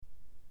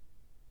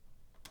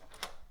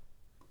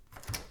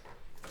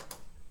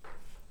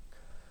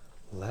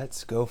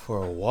Let's go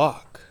for a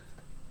walk.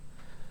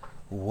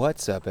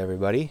 What's up,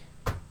 everybody?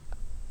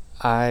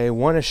 I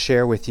want to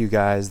share with you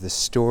guys the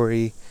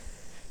story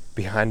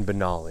behind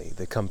Benali,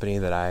 the company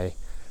that I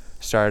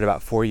started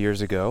about 4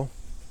 years ago.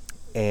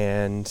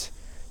 And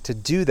to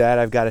do that,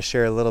 I've got to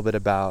share a little bit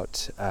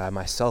about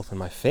myself and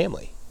my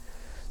family.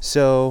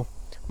 So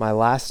my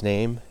last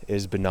name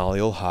is Benali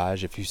Ul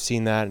Haj. If you've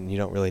seen that and you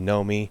don't really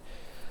know me,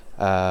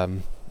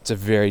 it's a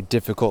very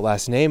difficult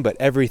last name, but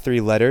every 3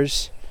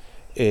 letters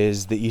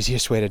is the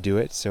easiest way to do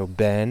it. So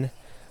Ben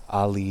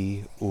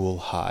Ali Ul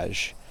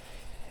Haj.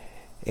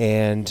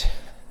 And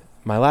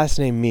my last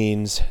name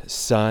means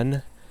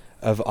son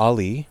of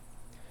Ali,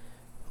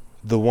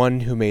 the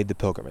one who made the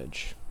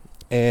pilgrimage.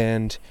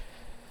 And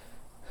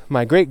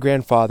my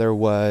great-grandfather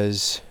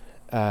was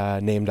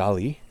named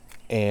Ali,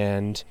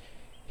 and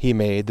he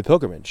made the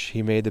pilgrimage.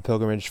 He made the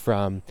pilgrimage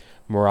from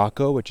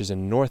Morocco, which is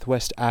in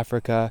northwest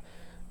Africa,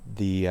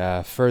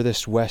 the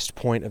furthest west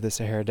point of the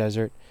Sahara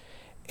Desert,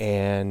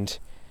 and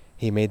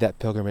he made that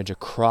pilgrimage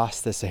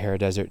across the Sahara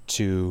Desert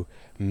to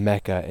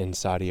Mecca in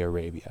Saudi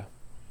Arabia.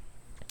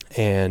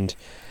 And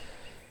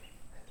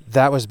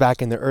that was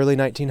back in the early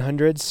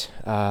 1900s.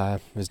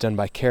 It was done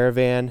by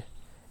caravan,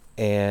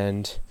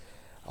 and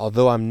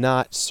although I'm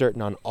not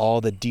certain on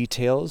all the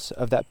details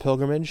of that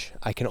pilgrimage,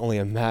 I can only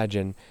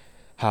imagine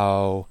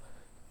how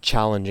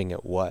challenging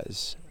it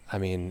was. I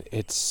mean,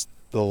 it's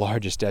the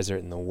largest desert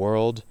in the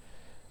world.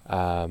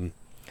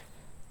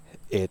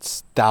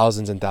 It's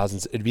thousands and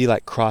thousands. It'd be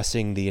like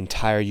crossing the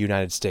entire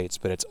United States,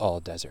 but it's all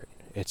desert.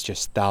 It's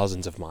just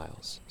thousands of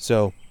miles.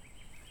 So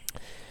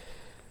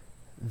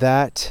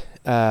that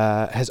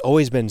has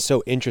always been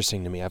so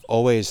interesting to me. I've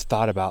always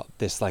thought about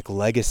this like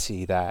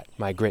legacy that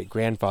my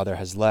great-grandfather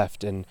has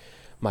left, and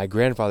my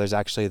grandfather's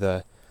actually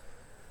the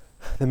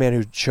man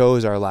who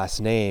chose our last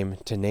name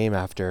to name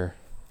after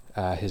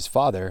his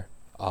father,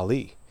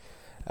 Ali.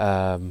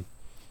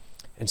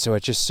 And so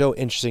it's just so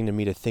interesting to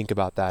me to think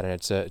about that, and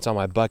it's on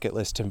my bucket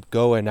list to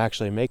go and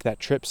actually make that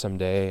trip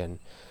someday. And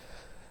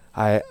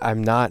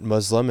I'm not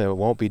Muslim, and I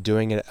won't be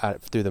doing it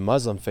through the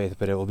Muslim faith,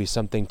 but it will be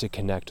something to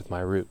connect with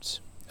my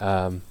roots.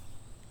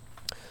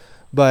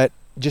 But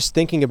just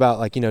thinking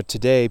about,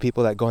 today,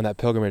 people that go on that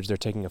pilgrimage, they're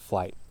taking a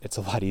flight. It's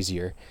a lot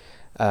easier.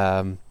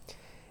 And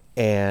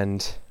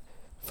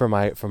for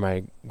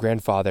my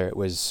grandfather, it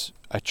was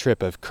a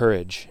trip of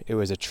courage. It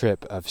was a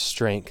trip of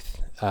strength,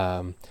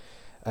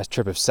 a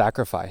trip of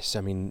sacrifice.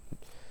 I mean,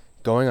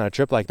 going on a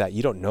trip like that,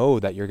 you don't know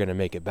that you're going to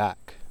make it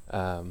back.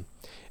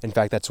 In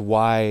fact, that's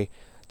why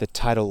the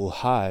title Ul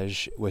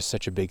Haj was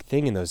such a big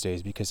thing in those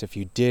days, because if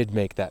you did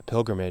make that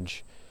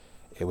pilgrimage,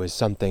 it was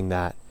something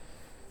that,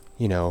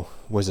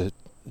 was a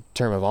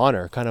term of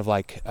honor, kind of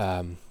like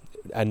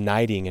a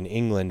knighting in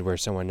England where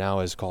someone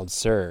now is called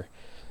Sir.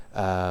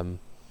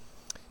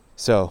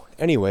 So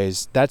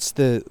anyways, that's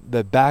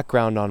the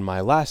background on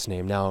my last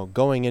name. Now,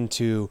 going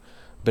into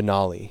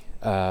Benali,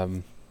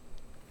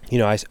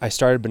 I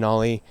started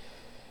Benali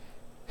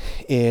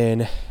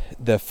in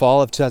the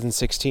fall of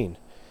 2016,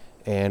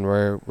 and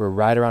we're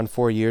right around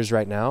 4 years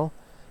right now,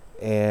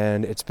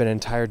 and it's been an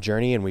entire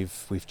journey, and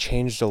we've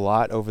changed a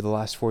lot over the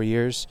last 4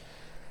 years.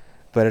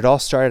 But it all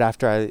started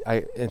after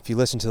I if you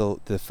listen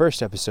to the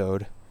first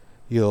episode,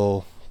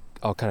 I'll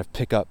kind of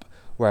pick up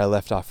where I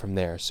left off from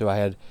there. So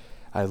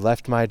I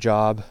left my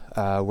job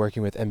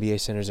working with MBA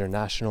Centers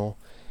International,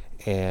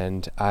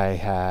 and I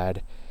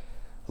had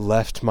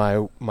left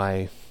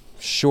my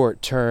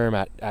short term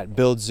at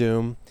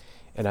BuildZoom,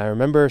 and I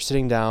remember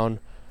sitting down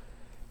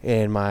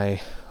in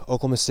my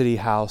Oklahoma City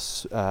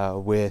house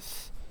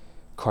with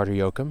Carter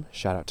Yoakum,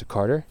 shout out to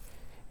Carter,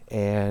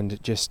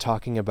 and just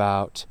talking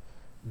about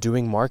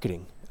doing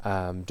marketing,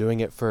 doing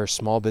it for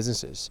small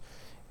businesses.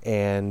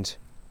 And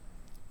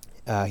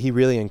he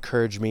really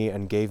encouraged me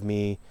and gave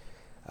me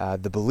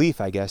the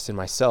belief, I guess, in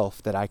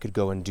myself that I could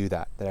go and do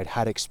that I'd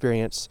had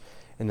experience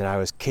and that I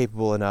was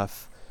capable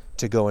enough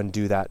to go and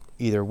do that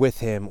either with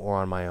him or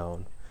on my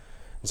own.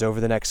 And so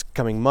over the next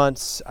coming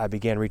months, I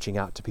began reaching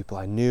out to people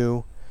I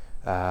knew,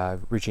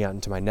 reaching out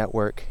into my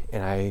network,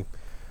 and I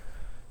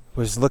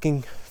was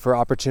looking for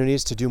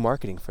opportunities to do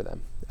marketing for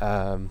them.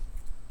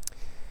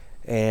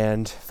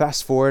 And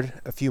fast forward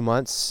a few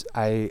months,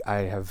 I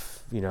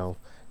have,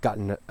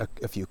 gotten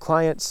a few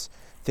clients.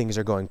 Things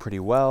are going pretty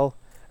well.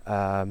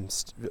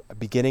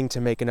 Beginning to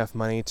make enough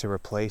money to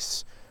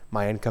replace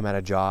my income at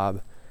a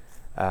job.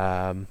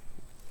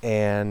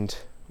 And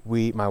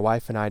my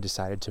wife and I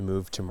decided to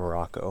move to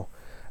Morocco.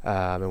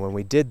 And when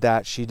we did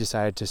that, she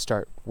decided to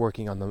start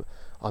working on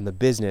the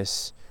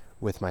business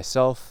with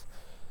myself.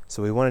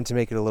 So we wanted to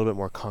make it a little bit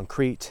more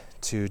concrete,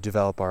 to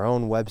develop our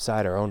own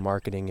website, our own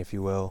marketing, if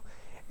you will.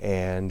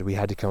 And we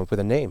had to come up with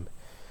a name.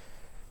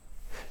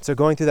 So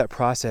going through that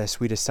process,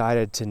 we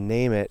decided to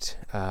name it,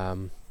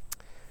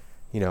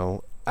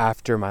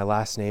 after my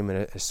last name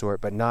in a sort,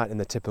 but not in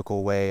the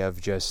typical way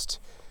of just,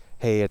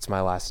 hey, it's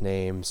my last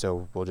name,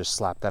 so we'll just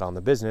slap that on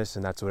the business,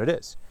 and that's what it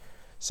is.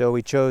 So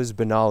we chose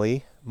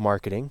Benali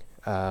Marketing.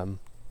 And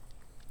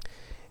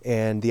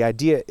the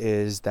idea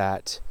is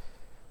that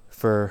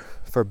for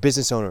for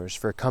business owners,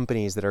 for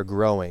companies that are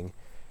growing,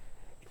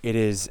 it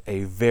is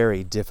a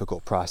very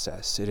difficult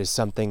process. It is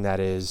something that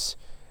is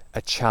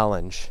a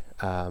challenge.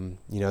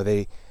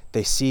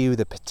 They see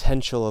the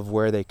potential of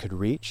where they could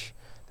reach.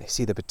 They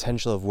see the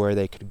potential of where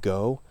they could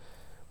go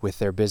with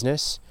their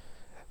business,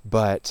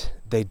 but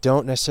they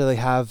don't necessarily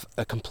have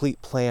a complete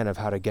plan of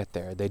how to get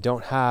there. They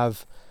don't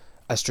have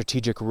a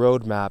strategic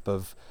roadmap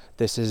of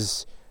this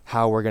is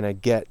how we're going to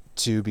get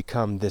to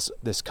become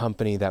this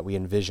company that we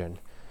envision.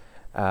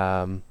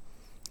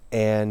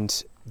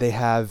 And they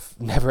have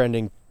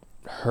never-ending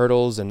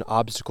hurdles and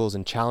obstacles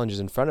and challenges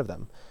in front of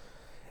them.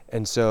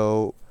 And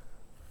so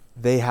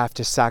they have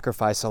to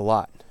sacrifice a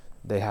lot.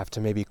 They have to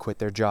maybe quit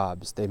their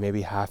jobs. They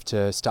maybe have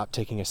to stop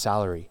taking a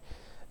salary.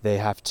 They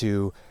have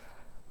to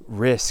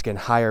risk and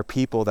hire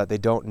people that they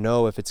don't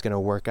know if it's going to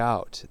work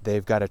out.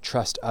 They've got to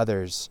trust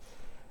others.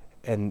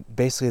 And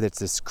basically that's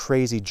this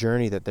crazy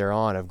journey that they're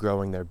on of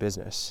growing their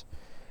business.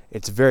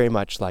 It's very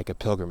much like a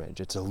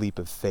pilgrimage. It's a leap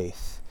of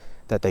faith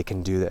that they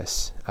can do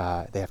this.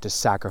 They have to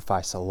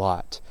sacrifice a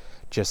lot,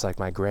 just like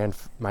my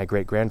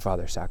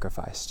great-grandfather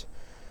sacrificed.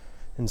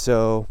 And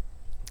so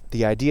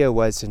the idea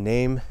was to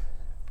name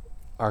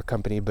our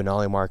company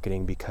Benali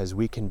Marketing because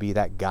we can be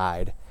that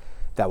guide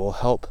that will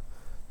help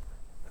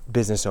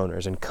business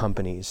owners and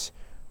companies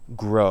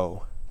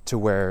grow to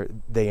where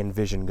they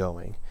envision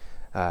going,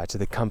 to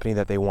the company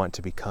that they want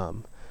to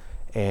become.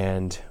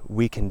 And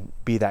we can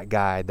be that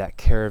guide, that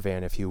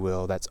caravan, if you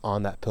will, that's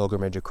on that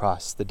pilgrimage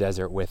across the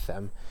desert with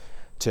them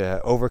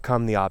to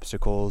overcome the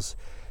obstacles,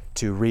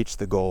 to reach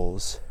the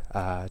goals,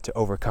 to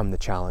overcome the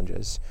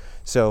challenges.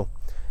 So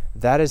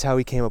that is how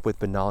we came up with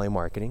Benali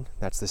Marketing.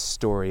 That's the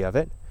story of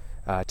it.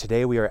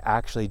 Today we are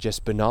actually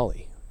just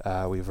Benali.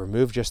 We've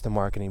removed just the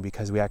marketing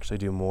because we actually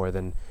do more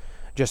than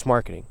just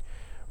marketing.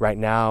 Right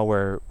now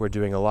we're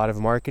doing a lot of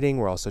marketing.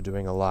 We're also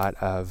doing a lot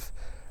of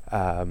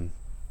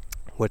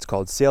what's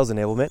called sales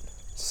enablement,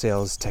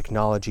 sales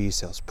technology,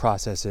 sales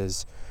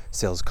processes,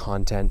 sales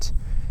content.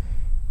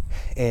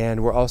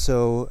 And we're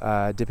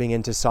also dipping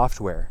into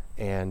software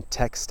and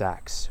tech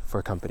stacks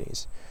for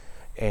companies.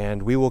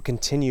 And we will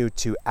continue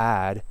to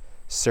add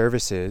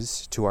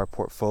services to our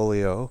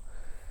portfolio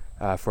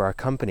for our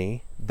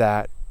company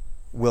that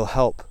will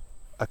help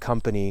a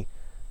company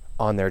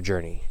on their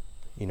journey.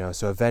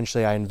 So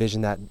eventually I envision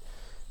that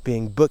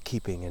being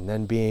bookkeeping and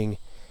then being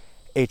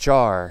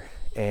HR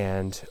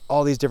and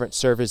all these different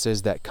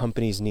services that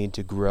companies need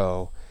to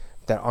grow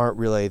that aren't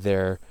really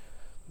their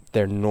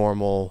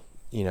normal,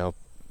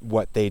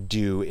 what they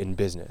do in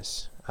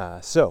business.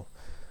 So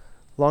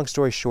long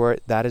story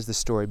short, that is the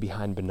story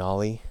behind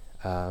Benali.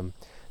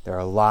 There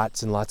are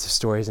lots and lots of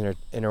stories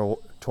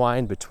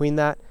intertwined between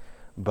that,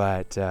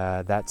 but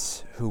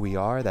that's who we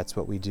are, that's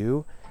what we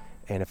do.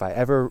 And if I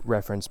ever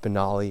reference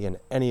Benali in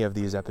any of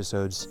these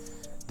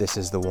episodes, this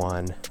is the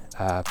one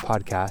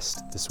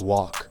podcast, this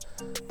walk,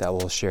 that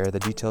will share the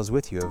details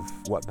with you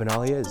of what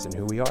Benali is and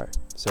who we are.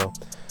 So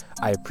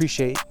I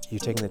appreciate you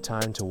taking the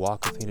time to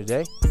walk with me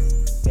today,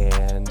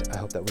 and I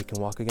hope that we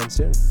can walk again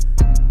soon.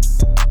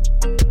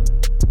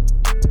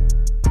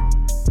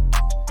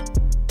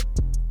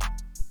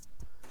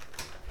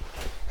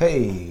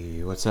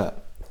 Hey, what's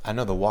up? I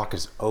know the walk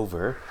is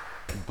over,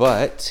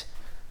 but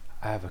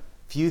I have a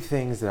few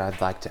things that I'd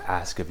like to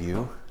ask of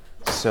you.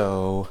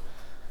 So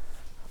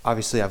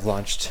obviously I've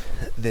launched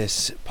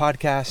this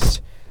podcast.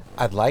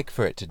 I'd like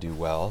for it to do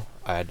well.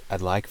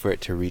 I'd like for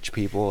it to reach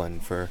people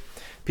and for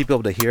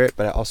people to hear it,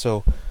 but I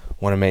also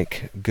want to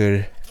make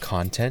good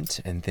content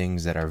and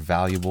things that are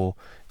valuable,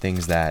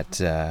 things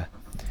that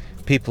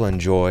people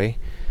enjoy.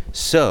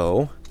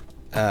 So,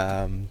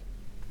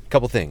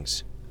 couple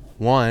things.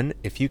 One,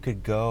 if you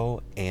could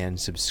go and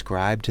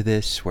subscribe to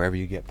this wherever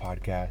you get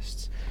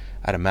podcasts.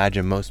 I'd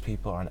imagine most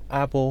people are on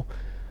Apple,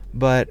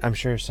 but I'm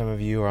sure some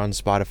of you are on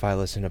Spotify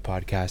listening to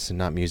podcasts and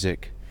not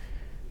music.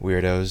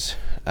 Weirdos.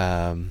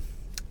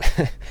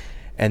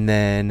 And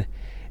then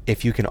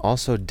if you can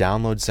also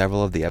download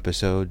several of the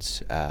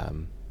episodes,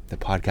 the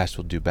podcast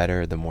will do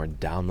better the more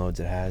downloads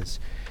it has.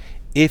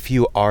 If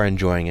you are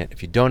enjoying it,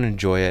 if you don't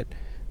enjoy it,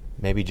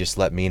 maybe just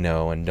let me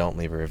know and don't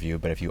leave a review.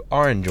 But if you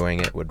are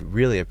enjoying it, would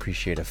really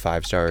appreciate a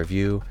 5-star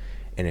review.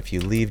 And if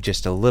you leave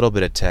just a little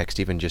bit of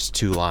text, even just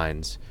 2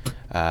 lines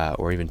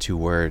or even 2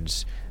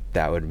 words,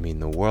 that would mean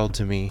the world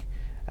to me.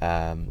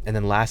 And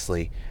then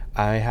lastly,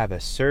 I have a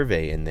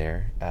survey in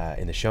there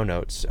in the show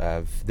notes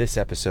of this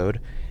episode.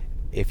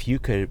 If you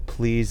could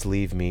please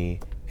leave me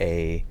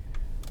a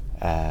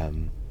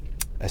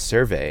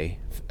survey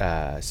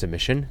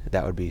submission,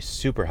 that would be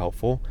super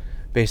helpful.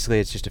 Basically,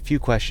 it's just a few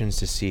questions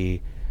to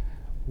see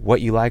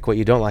what you like, what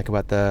you don't like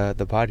about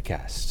the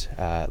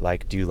podcast.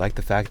 Like, do you like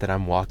the fact that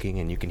I'm walking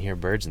and you can hear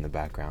birds in the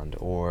background?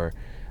 Or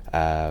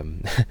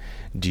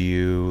do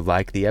you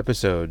like the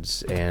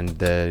episodes and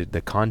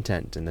the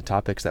content and the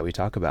topics that we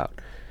talk about?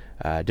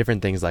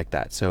 Different things like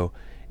that. So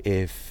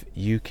if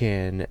you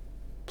can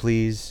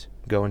please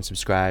go and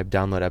subscribe,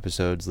 download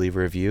episodes, leave a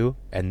review,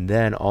 and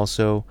then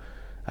also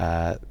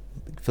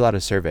fill out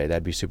a survey,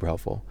 that'd be super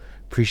helpful.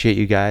 Appreciate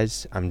you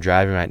guys. I'm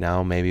driving right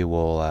now. Maybe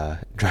we'll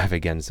drive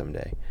again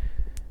someday.